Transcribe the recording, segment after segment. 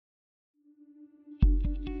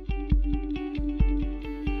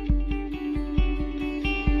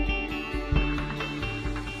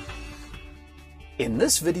In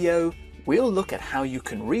this video, we'll look at how you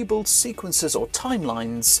can rebuild sequences or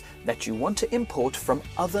timelines that you want to import from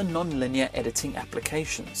other nonlinear editing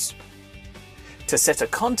applications. To set a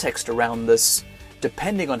context around this,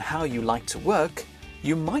 depending on how you like to work,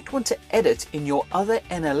 you might want to edit in your other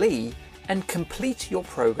NLE and complete your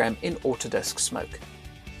program in Autodesk Smoke.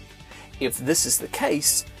 If this is the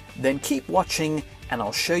case, then keep watching and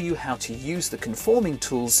I'll show you how to use the conforming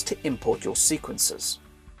tools to import your sequences.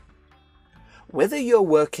 Whether you're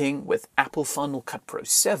working with Apple Final Cut Pro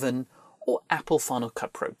 7 or Apple Final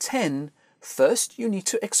Cut Pro 10, first you need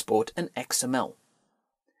to export an XML.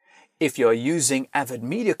 If you're using Avid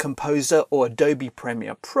Media Composer or Adobe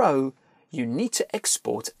Premiere Pro, you need to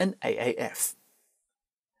export an AAF.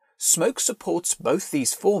 Smoke supports both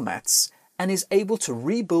these formats and is able to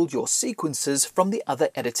rebuild your sequences from the other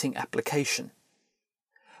editing application.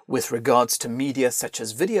 With regards to media such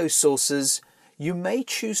as video sources, you may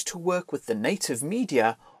choose to work with the native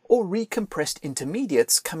media or recompressed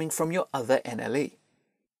intermediates coming from your other NLE.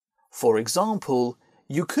 For example,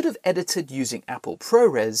 you could have edited using Apple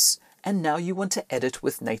ProRes and now you want to edit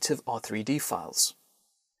with native R3D files.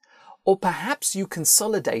 Or perhaps you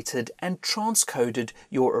consolidated and transcoded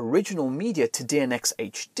your original media to DNx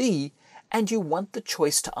HD and you want the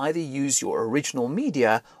choice to either use your original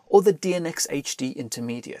media or the DNx HD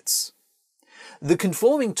intermediates. The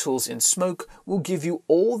conforming tools in Smoke will give you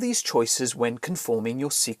all these choices when conforming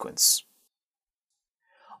your sequence.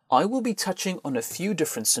 I will be touching on a few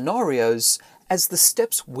different scenarios as the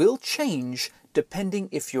steps will change depending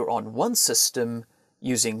if you're on one system,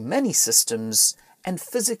 using many systems, and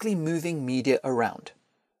physically moving media around.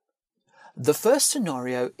 The first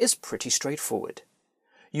scenario is pretty straightforward.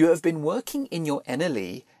 You have been working in your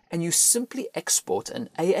NLE and you simply export an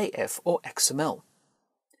AAF or XML.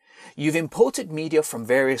 You've imported media from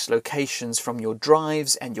various locations from your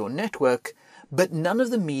drives and your network, but none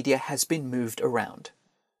of the media has been moved around.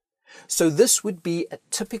 So this would be a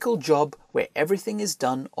typical job where everything is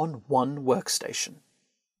done on one workstation.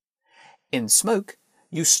 In Smoke,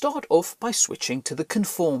 you start off by switching to the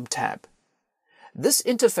Conform tab. This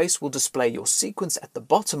interface will display your sequence at the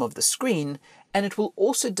bottom of the screen, and it will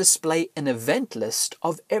also display an event list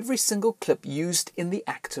of every single clip used in the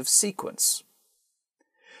active sequence.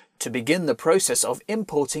 To begin the process of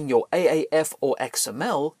importing your AAF or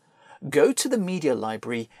XML, go to the Media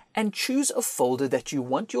Library and choose a folder that you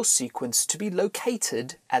want your sequence to be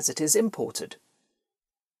located as it is imported.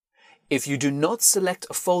 If you do not select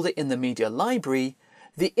a folder in the Media Library,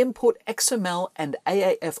 the Import XML and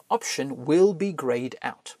AAF option will be grayed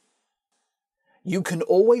out. You can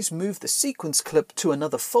always move the sequence clip to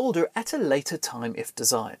another folder at a later time if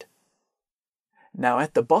desired. Now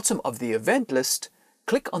at the bottom of the event list,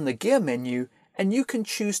 click on the gear menu and you can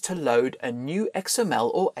choose to load a new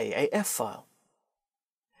XML or AAF file.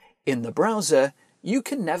 In the browser, you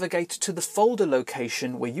can navigate to the folder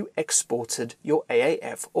location where you exported your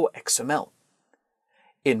AAF or XML.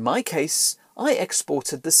 In my case, I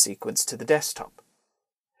exported the sequence to the desktop.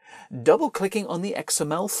 Double-clicking on the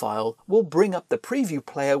XML file will bring up the preview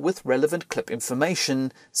player with relevant clip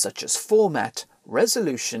information such as format,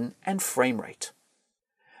 resolution, and frame rate.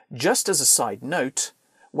 Just as a side note,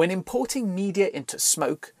 when importing media into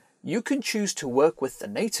Smoke, you can choose to work with the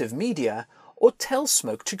native media or tell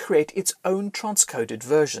Smoke to create its own transcoded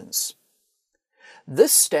versions.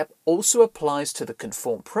 This step also applies to the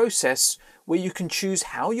Conform process, where you can choose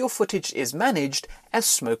how your footage is managed as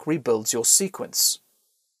Smoke rebuilds your sequence.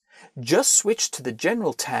 Just switch to the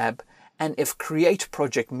General tab, and if Create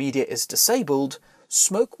Project Media is disabled,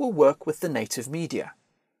 Smoke will work with the native media.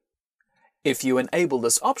 If you enable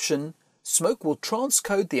this option, Smoke will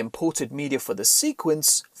transcode the imported media for the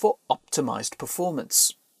sequence for optimized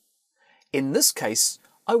performance. In this case,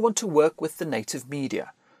 I want to work with the native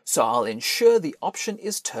media, so I'll ensure the option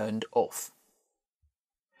is turned off.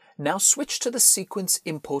 Now switch to the Sequence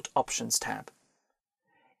Import Options tab.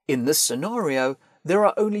 In this scenario, there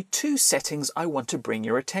are only two settings I want to bring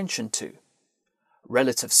your attention to: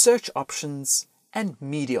 Relative Search Options and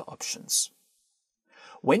Media Options.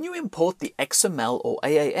 When you import the XML or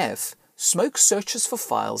AAF, Smoke searches for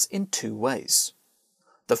files in two ways.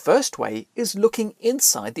 The first way is looking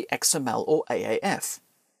inside the XML or AAF.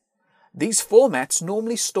 These formats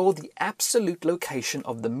normally store the absolute location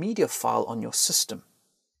of the media file on your system.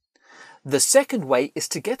 The second way is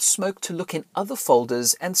to get Smoke to look in other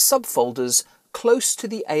folders and subfolders close to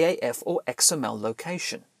the AAF or XML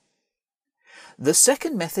location. The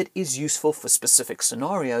second method is useful for specific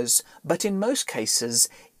scenarios, but in most cases,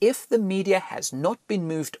 if the media has not been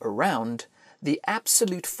moved around, the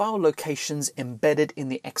absolute file locations embedded in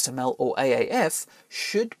the XML or AAF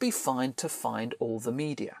should be fine to find all the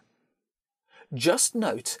media. Just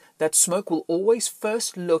note that Smoke will always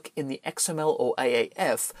first look in the XML or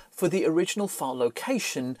AAF for the original file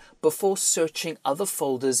location before searching other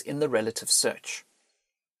folders in the relative search.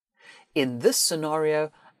 In this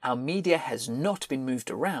scenario, our media has not been moved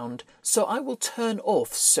around, so I will turn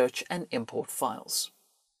off Search and Import Files.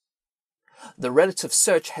 The relative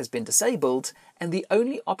search has been disabled, and the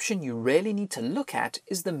only option you really need to look at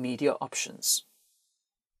is the media options.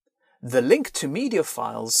 The link to media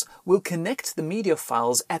files will connect the media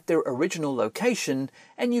files at their original location,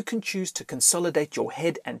 and you can choose to consolidate your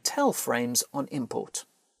head and tail frames on import.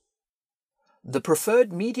 The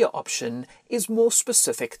preferred media option is more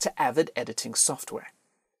specific to Avid editing software.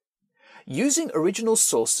 Using original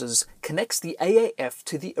sources connects the AAF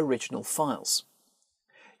to the original files.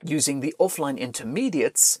 Using the offline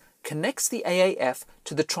intermediates connects the AAF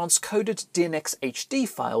to the transcoded DNX HD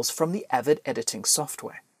files from the Avid editing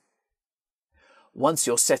software. Once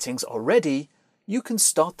your settings are ready, you can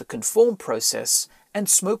start the conform process and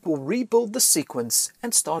Smoke will rebuild the sequence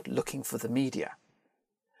and start looking for the media.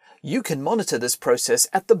 You can monitor this process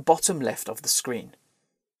at the bottom left of the screen.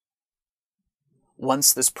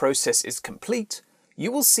 Once this process is complete,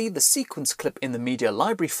 you will see the sequence clip in the media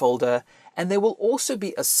library folder, and there will also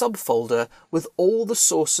be a subfolder with all the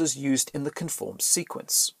sources used in the conform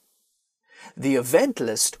sequence. The event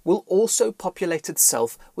list will also populate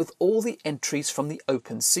itself with all the entries from the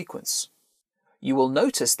open sequence. You will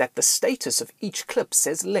notice that the status of each clip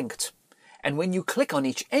says linked, and when you click on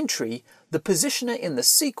each entry, the positioner in the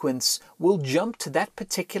sequence will jump to that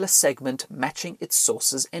particular segment matching its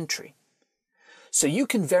source's entry. So you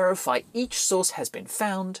can verify each source has been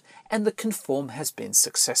found and the conform has been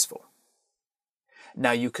successful.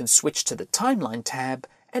 Now you can switch to the Timeline tab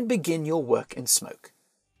and begin your work in Smoke.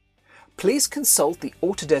 Please consult the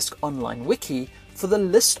Autodesk Online Wiki for the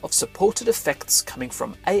list of supported effects coming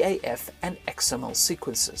from AAF and XML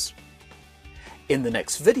sequences. In the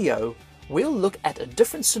next video, we'll look at a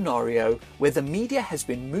different scenario where the media has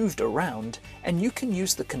been moved around and you can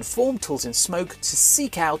use the conform tools in Smoke to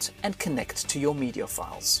seek out and connect to your media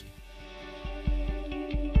files.